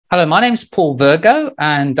Hello, my name's Paul Virgo,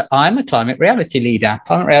 and I'm a climate reality leader.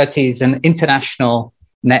 Climate reality is an international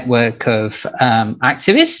network of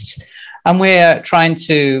activists, and we're trying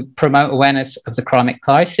to promote awareness of the climate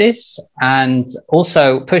crisis and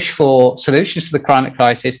also push for solutions to the climate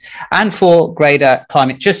crisis and for greater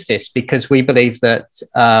climate justice, because we believe that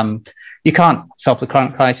you can't solve the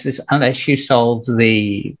climate crisis unless you solve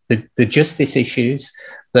the justice issues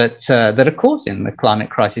that are causing the climate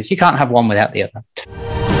crisis. You can't have one without the other.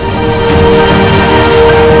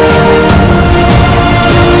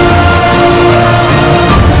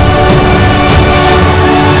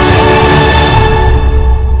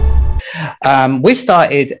 We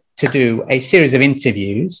started to do a series of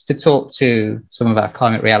interviews to talk to some of our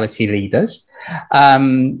climate reality leaders,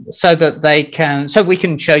 so we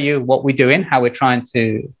can show you what we're doing, how we're trying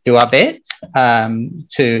to do our bit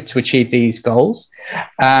to achieve these goals.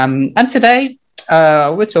 And today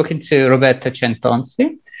we're talking to Roberta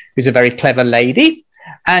Centonze, who's a very clever lady,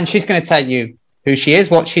 and she's going to tell you who she is,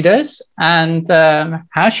 what she does, and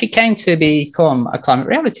how she came to become a climate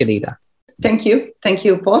reality leader. Thank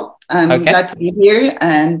you, Paul. I'm glad to be here.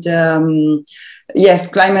 And yes,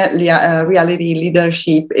 climate reality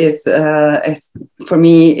leadership is for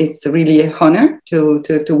me, it's really an honor to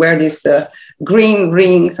wear this green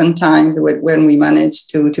ring sometimes when we manage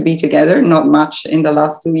to be together. Not much in the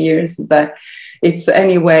last 2 years, but it's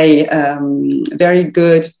anyway very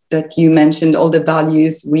good that you mentioned all the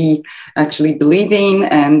values we actually believe in,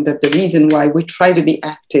 and that the reason why we try to be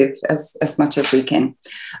active as much as we can.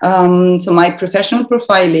 So my professional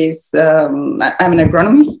profile is, I'm an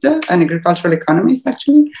agronomist, an agricultural economist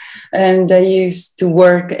actually, and I used to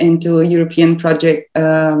work into European project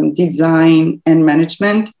design and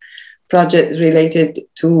management, projects related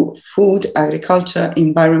to food, agriculture,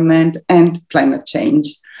 environment, and climate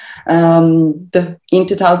change. In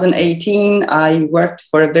 2018, I worked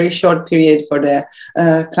for a very short period for the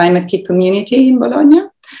Climate KIC community in Bologna.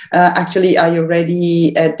 Actually, I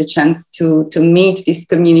already had the chance to meet this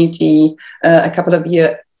community a couple of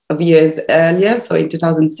years earlier, so in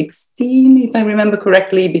 2016, if I remember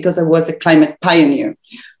correctly, because I was a climate pioneer.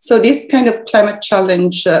 So this kind of climate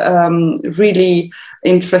challenge really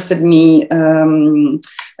interested me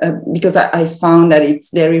because I found that it's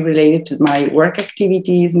very related to my work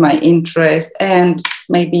activities, my interests, and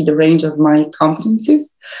maybe the range of my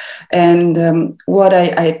competencies. And what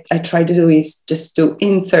I try to do is just to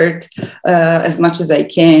insert as much as I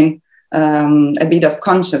can a bit of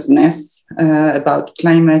consciousness about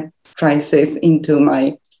climate crisis into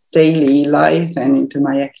my daily life and into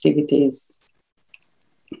my activities.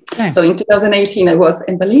 Okay. So in 2018, I was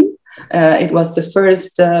in Berlin. It was the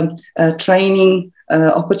first training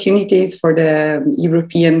opportunities for the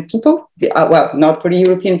European people. Well, not for the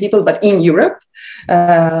European people, but in Europe.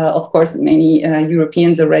 Of course, many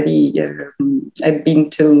Europeans already had been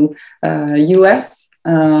to US.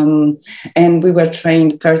 And we were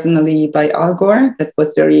trained personally by Gore. That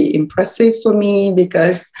was very impressive for me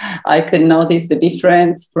because I could notice the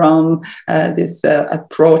difference from this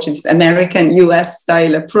approach, this American US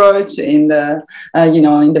style approach in the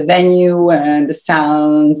in the venue and the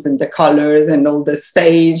sounds and the colors and all the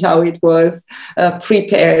stage, how it was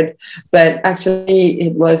prepared. But actually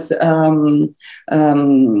it was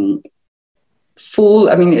full.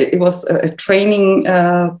 I mean, it was a training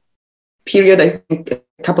period, I think a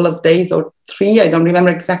couple of days or 3, I don't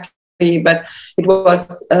remember exactly, but it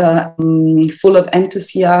was full of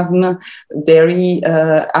enthusiasm, very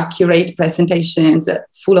accurate presentations,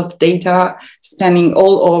 full of data, spanning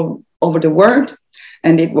all over the world.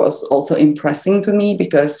 And it was also impressive for me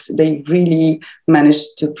because they really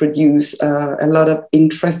managed to produce a lot of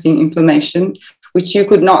interesting information, which you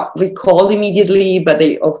could not recall immediately, but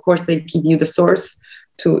they, of course, they give you the source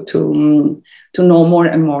to know more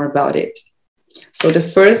and more about it. So the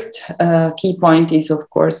first key point is, of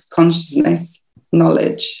course, consciousness,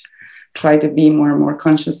 knowledge. Try to be more and more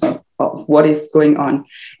conscious of what is going on.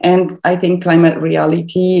 And I think climate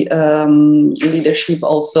reality leadership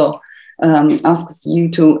also asks you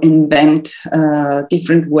to invent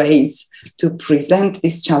different ways to present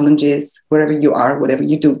these challenges wherever you are, whatever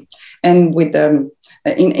you do, and with in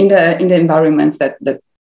the environments that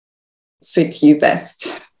suit you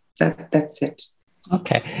best. That's it.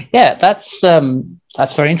 Okay, yeah, that's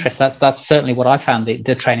very interesting. That's certainly what I found.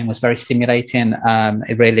 The training was very stimulating.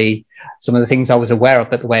 It really, some of the things I was aware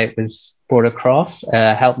of, but the way it was brought across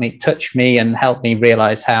helped me, touch me, and helped me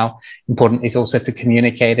realize how important it is also to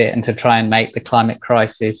communicate it and to try and make the climate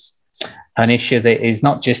crisis an issue that is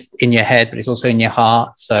not just in your head, but it's also in your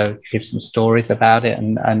heart. So give some stories about it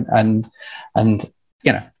and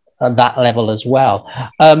you know, at that level as well.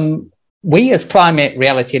 we as climate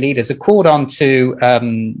reality leaders are called on to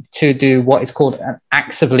do what is called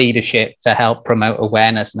acts of leadership to help promote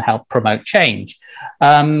awareness and help promote change.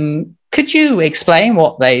 Could you explain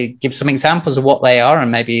give some examples of what they are,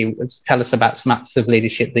 and maybe tell us about some acts of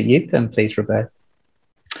leadership that you've done, please, Roberta?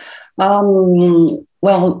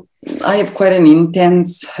 Well, I have quite an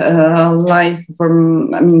intense life,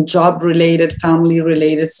 job related, family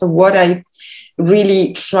related. So what I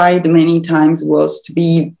really tried many times was to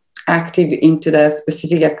be active into the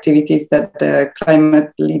specific activities that the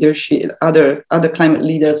climate leadership, other climate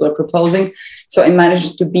leaders were proposing. So I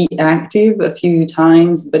managed to be active a few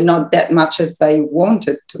times, but not that much as I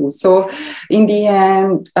wanted to. So in the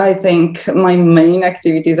end, I think my main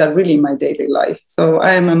activities are really my daily life. So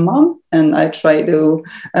I am a mom, and I try to,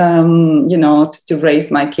 to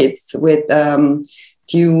raise my kids with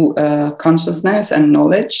due consciousness and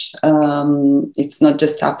knowledge. It's not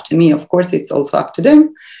just up to me, of course, it's also up to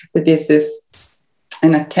them. But this is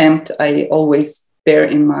an attempt I always bear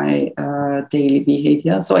in my daily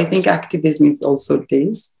behavior. So I think activism is also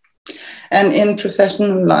this. And in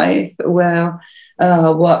professional life, we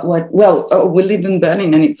live in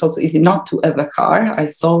Berlin, and it's also easy not to have a car. I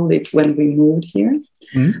sold it when we moved here,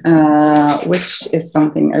 which is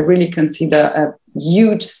something I really consider a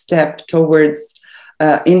huge step towards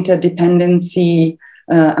interdependency,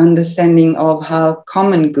 understanding of how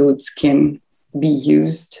common goods can be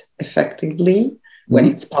used effectively when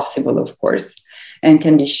it's possible, of course, and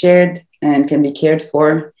can be shared and can be cared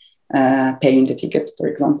for, paying the ticket, for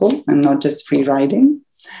example, and not just free riding.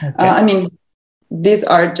 Okay. These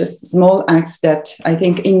are just small acts that I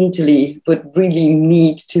think in Italy would really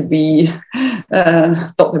need to be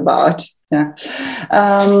thought about. Yeah,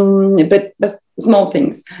 but small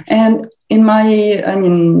things. And in my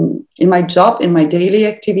job, in my daily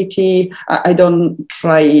activity, I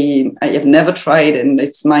have never tried, and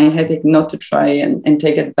it's my headache not to try and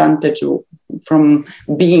take advantage from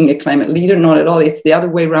being a climate leader. Not at all. It's the other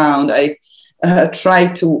way around. I try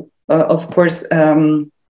to, of course,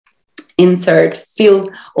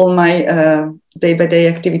 fill all my day-by-day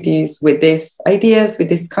activities with these ideas, with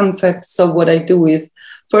this concept. So what I do is,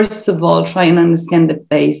 first of all, try and understand the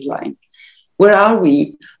baseline. Where are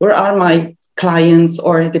we? Where are my clients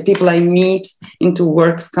or the people I meet into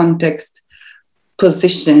works context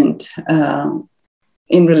positioned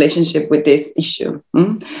in relationship with this issue?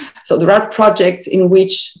 So there are projects in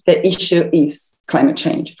which the issue is climate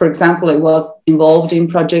change. For example, I was involved in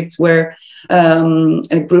projects where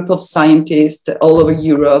a group of scientists all over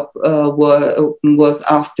Europe was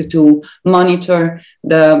asked to monitor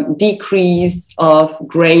the decrease of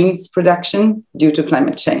grains production due to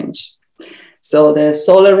climate change. So the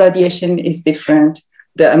solar radiation is different.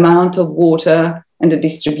 The amount of water and the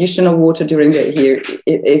distribution of water during the year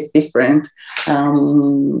is different.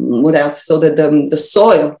 What else? So that the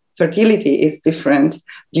soil fertility is different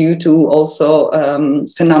due to also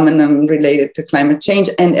phenomenon related to climate change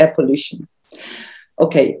and air pollution.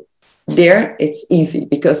 Okay, there it's easy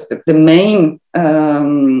because the main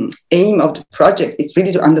aim of the project is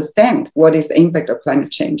really to understand what is the impact of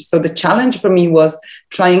climate change. So the challenge for me was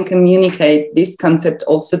try and communicate this concept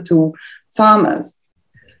also to farmers,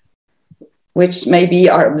 which maybe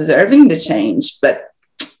are observing the change, but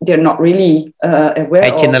they're not really aware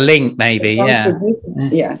of making the link, maybe. Yeah.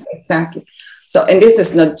 Yes, exactly. So, and this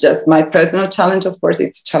is not just my personal challenge, of course,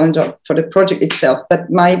 it's a challenge for the project itself, but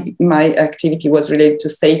my activity was related to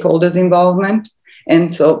stakeholders' involvement.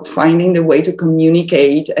 And so finding the way to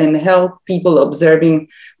communicate and help people observing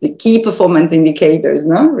the key performance indicators,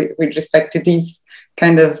 with respect to these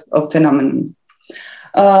kind of phenomenon.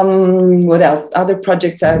 What else? Other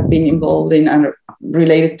projects I've been involved in are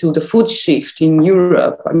related to the food shift in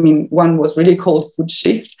Europe. One was really called Food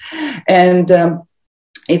Shift. And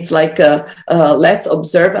it's like, let's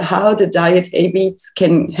observe how the diet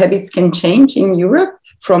habits can change in Europe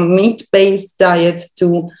from meat-based diets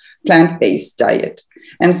to plant-based diet.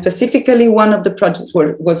 And specifically, one of the projects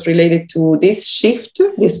was related to this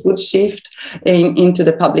food shift into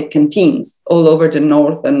the public canteens all over the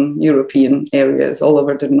northern European areas, all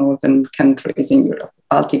over the northern countries in Europe,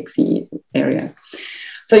 Baltic Sea area.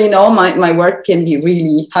 So, my work can be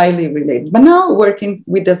really highly related. But now working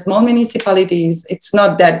with the small municipalities, it's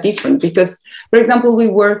not that different because, for example, we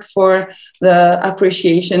work for the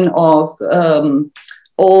appreciation of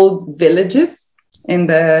old villages in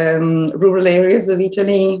the rural areas of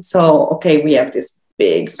Italy. So, okay, we have this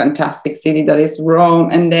big, fantastic city that is Rome.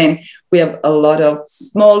 And then we have a lot of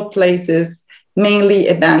small places, mainly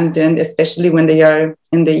abandoned, especially when they are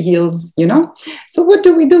in the hills, So what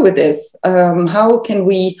do we do with this? How can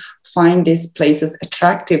we find these places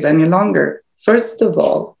attractive any longer? First of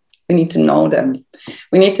all, We need to know them.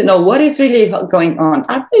 We need to know what is really going on.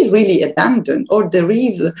 Are they really abandoned, or there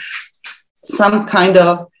is some kind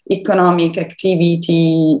of economic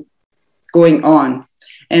activity going on?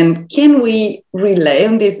 And can we rely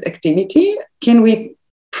on this activity? Can we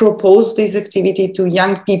propose this activity to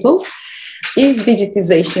young people? Is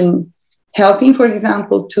digitization helping, for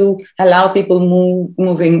example, to allow people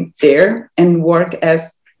moving there and work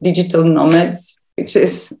as digital nomads, which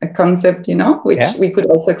is a concept, which we could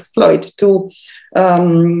also exploit to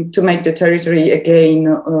make the territory again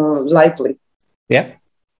lively. Yeah.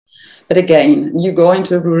 But again, you go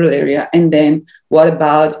into a rural area, and then what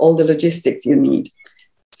about all the logistics you need?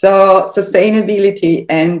 So sustainability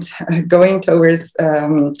and going towards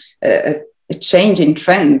a change in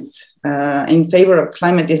trends in favor of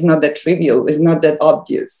climate is not that trivial, is not that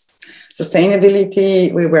obvious.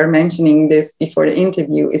 Sustainability, we were mentioning this before the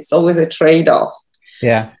interview, it's always a trade-off.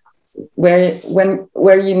 Yeah.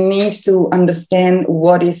 Where you need to understand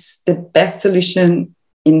what is the best solution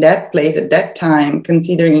in that place at that time,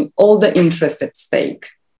 considering all the interests at stake.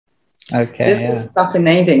 Okay. This is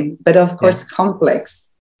fascinating, but of course complex.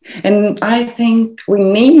 And I think we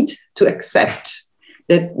need to accept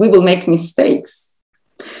that we will make mistakes.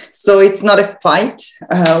 So it's not a fight,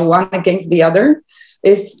 one against the other.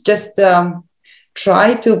 It's just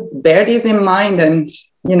try to bear this in mind and,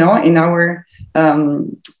 in our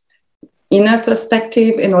inner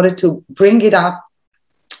perspective, in order to bring it up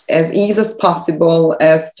as easy as possible,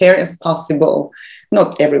 as fair as possible.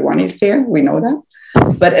 Not everyone is fair, we know that,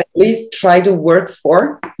 but at least try to work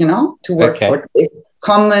for, for this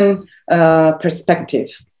common perspective.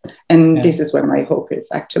 And this is where my hope is,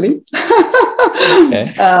 actually.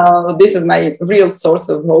 This is my real source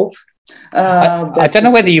of hope. I don't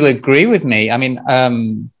know whether you agree with me. I mean,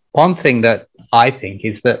 one thing that I think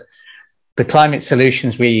is that the climate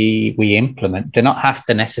solutions we implement do not have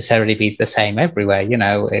to necessarily be the same everywhere.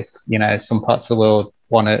 If some parts of the world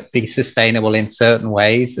want to be sustainable in certain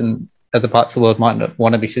ways, and other parts of the world might not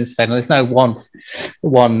want to be sustainable. There's no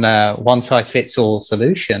one size fits all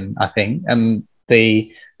solution, I think. And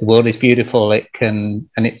the world is beautiful. And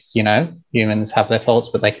it's, humans have their faults,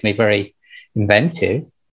 but they can be very inventive.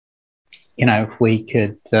 If we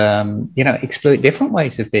could, exploit different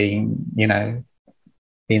ways of being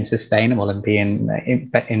sustainable and being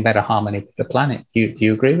in better harmony with the planet. Do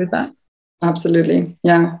you agree with that? Absolutely.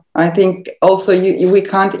 Yeah. I think also we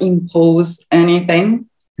can't impose anything.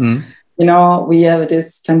 Mm. We have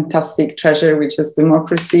this fantastic treasure, which is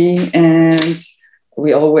democracy, and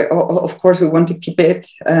we always, of course, we want to keep it.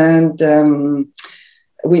 And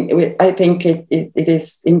I think it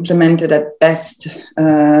is implemented at best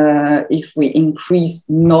if we increase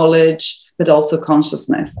knowledge, but also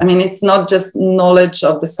consciousness. I mean, it's not just knowledge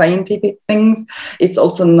of the scientific things, it's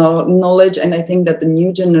also knowledge. And I think that the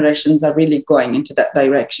new generations are really going into that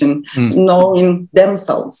direction, knowing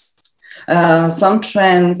themselves. Some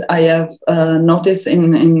trends I have noticed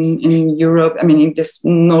in Europe, I mean, in this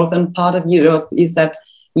northern part of Europe, is that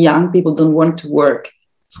young people don't want to work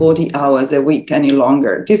 40 hours a week any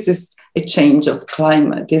longer. This is a change of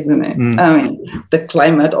climate, isn't it? I mean, the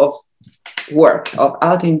climate of work, of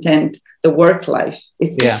out intent, the work life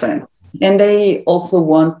is different. And they also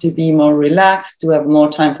want to be more relaxed, to have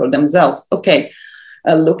more time for themselves. Okay,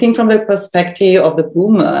 looking from the perspective of the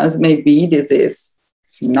boomers, maybe this is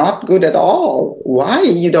not good at all. Why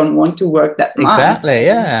you don't want to work that much? Exactly,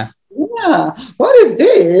 yeah. Yeah, what is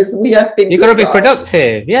this? We have been. You've got to be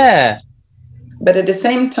productive, yeah. But at the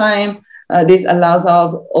same time, this allows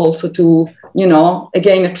us also to,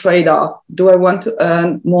 again, a trade-off. Do I want to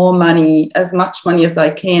earn more money, as much money as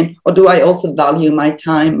I can, or do I also value my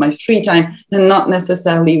time, my free time, and not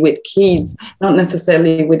necessarily with kids, not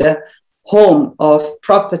necessarily with a home of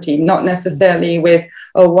property, not necessarily with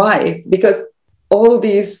a wife, because all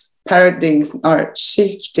these paradigms are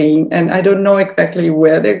shifting, and I don't know exactly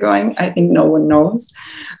where they're going. I think no one knows.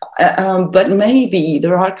 But maybe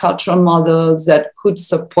there are cultural models that could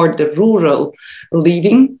support the rural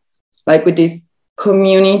living, like with this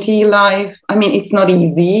community life. I mean, it's not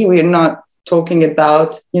easy. We're not talking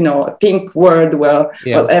about, a pink world where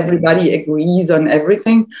everybody agrees on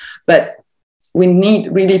everything. But we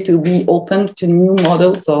need really to be open to new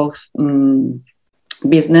models of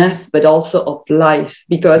business, but also of life,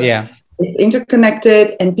 because it's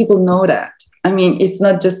interconnected and people know that. I mean, it's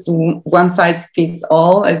not just one size fits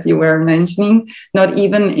all, as you were mentioning, not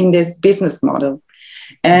even in this business model.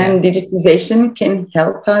 And digitization can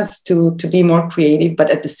help us to be more creative, but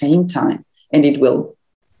at the same time, and it will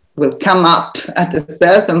come up at a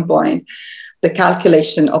certain point, the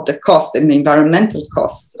calculation of the cost and the environmental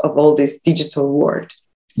costs of all this digital world.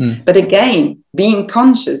 But again, being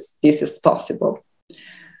conscious, this is possible.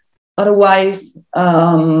 Otherwise,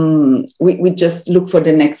 we just look for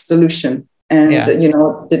the next solution and,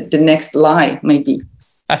 the next lie, maybe.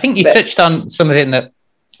 I think you touched on something that,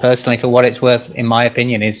 personally, for what it's worth, in my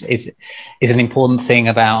opinion, is an important thing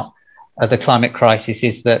about the climate crisis,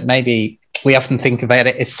 is that maybe we often think about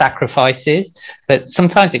it as sacrifices, but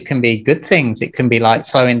sometimes it can be good things. It can be like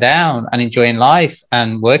slowing down and enjoying life,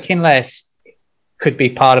 and working less could be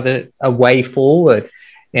part of a way forward,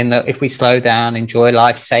 in that if we slow down, enjoy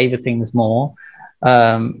life, savor things more,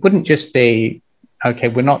 wouldn't just be, okay,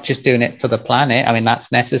 we're not just doing it for the planet. I mean,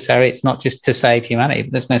 that's necessary. It's not just to save humanity,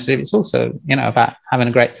 but that's necessary. It's also, about having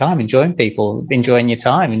a great time, enjoying people, enjoying your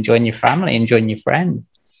time, enjoying your family, enjoying your friends.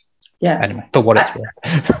 Yeah. Anyway, for what it's worth.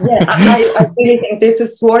 I really think this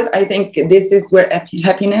is worth. I think this is where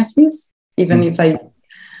happiness is, even if I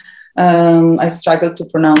struggle to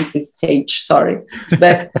pronounce this H, sorry.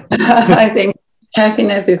 But I think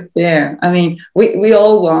happiness is there. I mean, we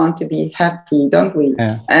all want to be happy, don't we?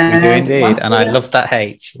 Yeah, we do indeed. And I love that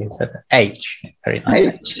H. You said H. Very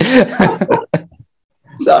nice.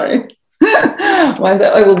 Sorry. Once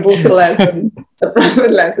I will book a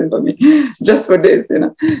private lesson for me, just for this,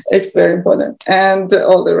 it's very important. And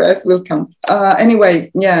all the rest will come.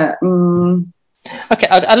 Anyway, yeah. Okay,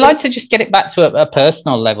 I'd like to just get it back to a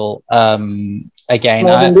personal level again.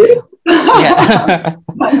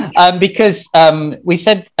 Because we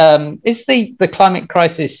said, is the climate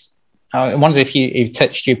crisis, I wonder if you've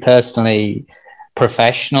touched you personally,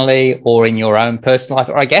 professionally, or in your own personal life,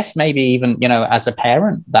 or I guess maybe even, as a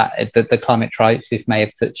parent, that the climate crisis may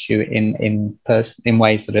have touched you in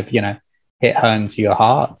ways that have, hit home to your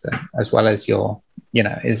heart, as well as your,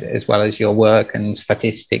 as well as your work and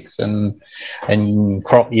statistics and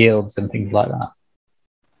crop yields and things like that.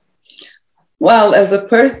 Well, as a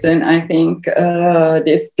person, I think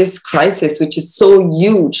this crisis, which is so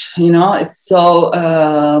huge, it's so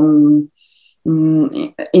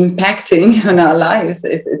impacting on our lives.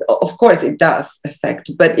 Of course, it does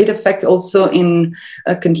affect, but it affects also in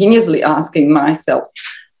continuously asking myself,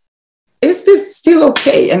 is this still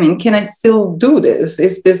okay? I mean, can I still do this?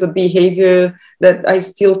 Is this a behavior that I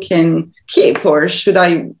still can keep, or should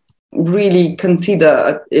I really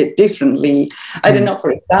consider it differently? I don't know.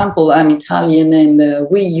 For example, I'm Italian, and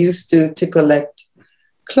we used to collect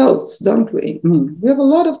clothes, don't we? We have a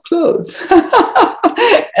lot of clothes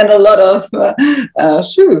and a lot of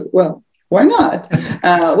shoes. Well, why not?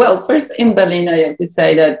 Well, first in Berlin, I have to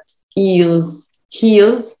say that heels,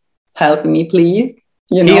 help me, please.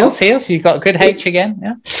 Heels. You've got a good H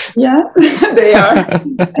again. Yeah, they are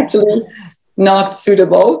actually not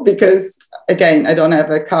suitable because, again, I don't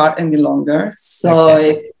have a car any longer. So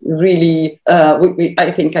it's really,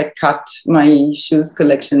 I think I cut my shoes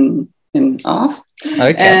collection off.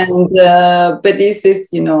 Okay. And, but this is,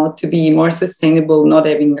 to be more sustainable, not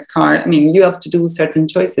having a car. I mean, you have to do certain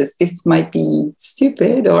choices. This might be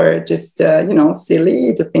stupid or just,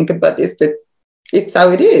 silly to think about this, but it's how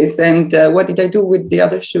it is. And what did I do with the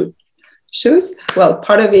other shoes? Well,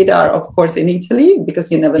 part of it are, of course, in Italy,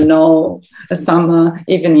 because you never know, a summer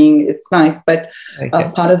evening, it's nice. But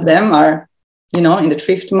part of them are, in the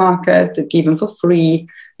thrift market, given for free,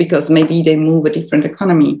 because maybe they move a different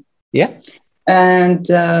economy. Yeah. And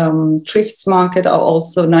thrifts market are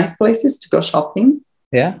also nice places to go shopping.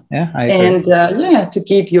 Yeah, I agree. And to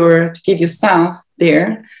give your staff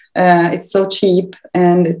there. It's so cheap,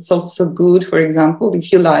 and it's also good, for example,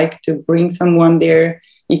 if you like to bring someone there,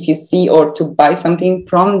 if you see, or to buy something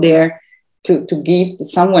from there to give to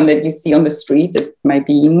someone that you see on the street that might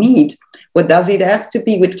be in need. What does it have to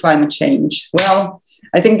be with climate change? Well,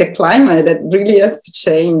 I think the climate that really has to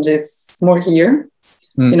change is more here.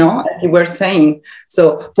 As you were saying.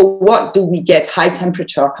 So for what do we get high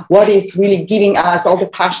temperature? What is really giving us all the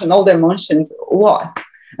passion, all the emotions? What?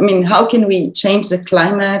 I mean, how can we change the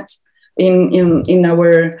climate in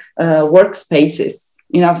our workspaces,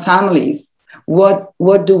 in our families?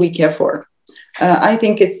 What do we care for? I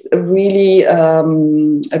think it's really a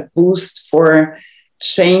boost for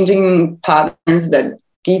changing patterns that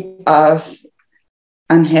give us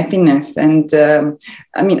unhappiness. And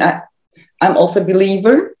I'm also a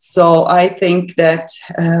believer, so I think that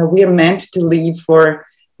we are meant to live for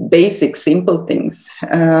basic, simple things.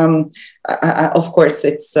 Of course,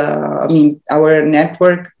 it's. Our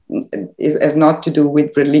network has nothing to do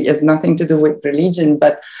with religion.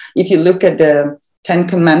 But if you look at the 10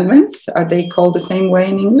 Commandments, are they called the same way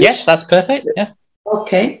in English? Yes, that's perfect. Yeah.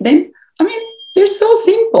 Okay, then they're so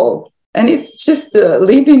simple, and it's just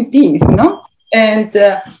live in peace, no? And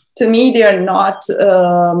to me, they are not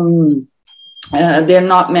they're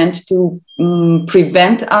not meant to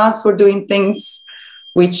prevent us for doing things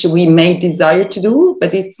which we may desire to do,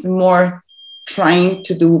 but it's more trying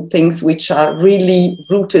to do things which are really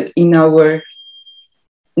rooted in our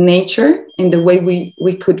nature, in the way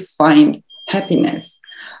we could find happiness.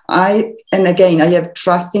 And again, I have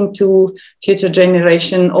trust into future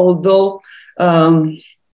generation, although,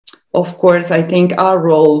 of course, I think our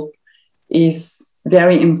role is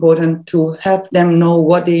very important to help them know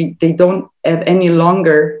what they don't have any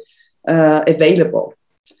longer available.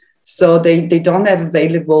 So they don't have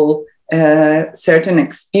available certain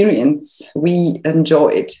experience we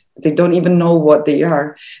enjoyed. They don't even know what they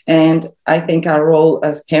are. And I think our role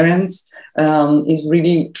as parents is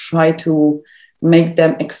really try to make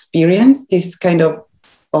them experience this kind of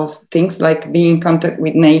things, like being in contact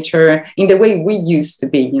with nature in the way we used to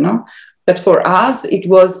be, you know. But for us, it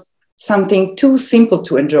was something too simple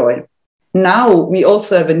to enjoy. Now we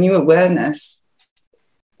also have a new awareness.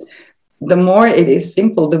 The more it is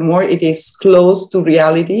simple, the more it is close to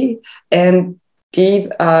reality, and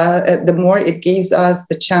the more it gives us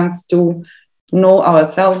the chance to know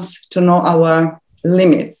ourselves, to know our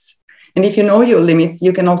limits. And if you know your limits,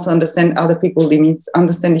 you can also understand other people's limits,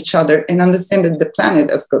 understand each other, and understand that the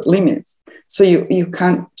planet has got limits. So you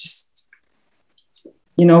can't just,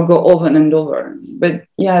 go over and over. But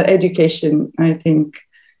yeah, education, I think,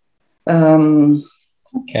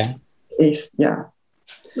 is, yeah.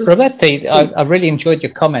 Roberta, I really enjoyed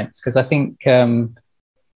your comments, because I think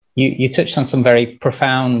you touched on some very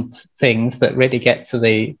profound things that really get to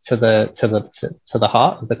the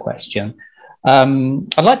heart of the question.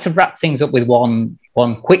 I'd like to wrap things up with one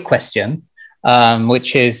quick question,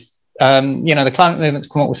 which is, the climate movement's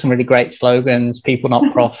come up with some really great slogans: people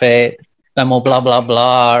not profit, no more blah blah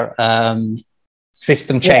blah,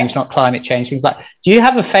 system change, not climate change, things like. Do you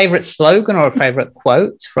have a favorite slogan or a favorite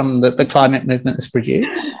quote from the climate movement that's produced?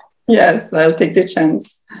 Yes, I'll take the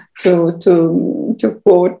chance to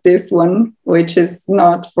quote this one, which is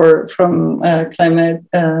not from climate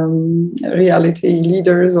reality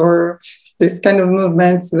leaders or this kind of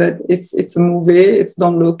movements, but it's a movie. It's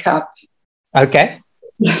Don't Look Up. Okay.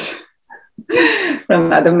 Yes.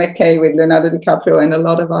 From Adam McKay with Leonardo DiCaprio and a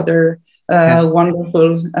lot of other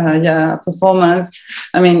wonderful performance.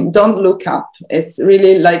 I mean, don't look up. It's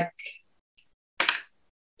really like,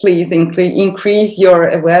 please increase your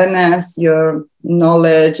awareness, your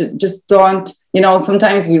knowledge. Just don't,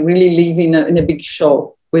 sometimes we really live in a big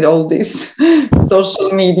show with all this social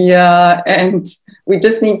media, and we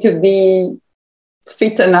just need to be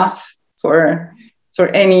fit enough for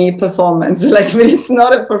any performance. Like, it's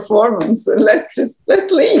not a performance. So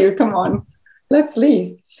let's leave. Come on, let's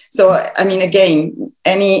leave. So, I mean, again,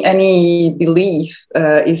 any belief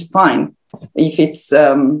is fine if it's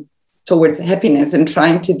towards happiness and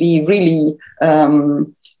trying to be really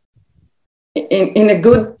in a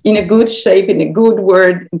good shape, in a good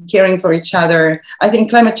word, caring for each other. I think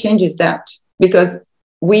climate change is that, because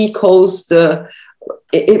we caused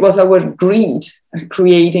it was our greed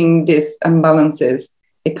creating these imbalances: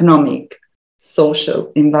 economic,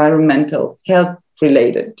 social, environmental, health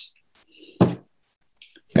related.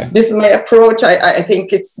 Okay. This is my approach. I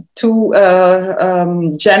think it's too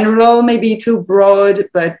general, maybe too broad,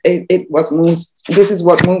 but this is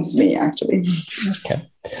what moves me, actually. Okay.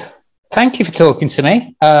 Thank you for talking to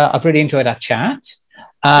me. I've really enjoyed our chat.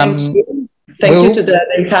 Thank you. Thank you to the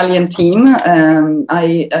Italian team.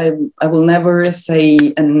 I will never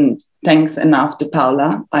say thanks enough to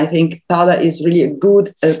Paola. I think Paola is really a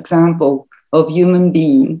good example of human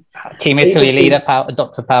being. Team Italy leader,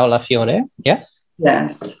 Dr. Paola Fiore. Yes.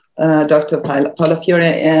 Yes, Dr. Paola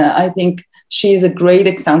Fiore. I think she is a great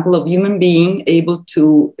example of human being, able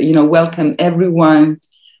to, welcome everyone,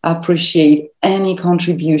 appreciate any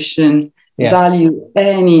contribution, value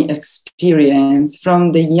any experience,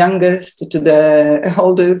 from the youngest to the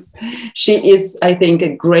oldest. She is, I think,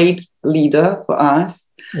 a great leader for us.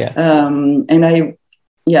 Yeah. And I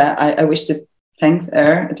wish to thank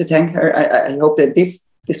her. I hope that this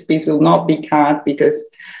piece will not be cut,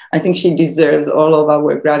 because I think she deserves all of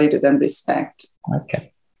our gratitude and respect.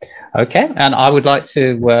 Okay. And I would like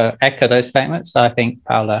to echo those statements. I think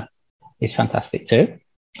Paola is fantastic too.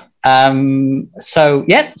 So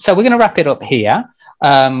we're going to wrap it up here.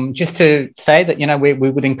 Just to say that, we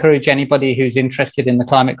would encourage anybody who's interested in the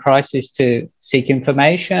climate crisis to seek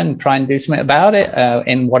information, try and do something about it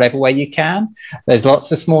in whatever way you can. There's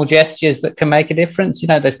lots of small gestures that can make a difference.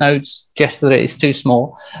 There's no gesture that is too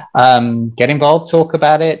small. Get involved, talk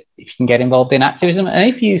about it. If you can get involved in activism, and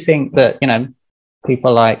if you think that,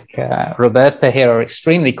 people like Roberta here are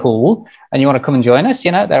extremely cool, and you want to come and join us,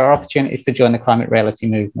 you know, there are opportunities to join the climate reality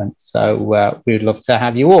movement. So we'd love to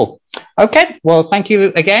have you all. Okay, well, thank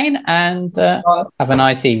you again, and have a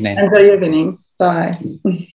nice evening. Enjoy your evening. Bye.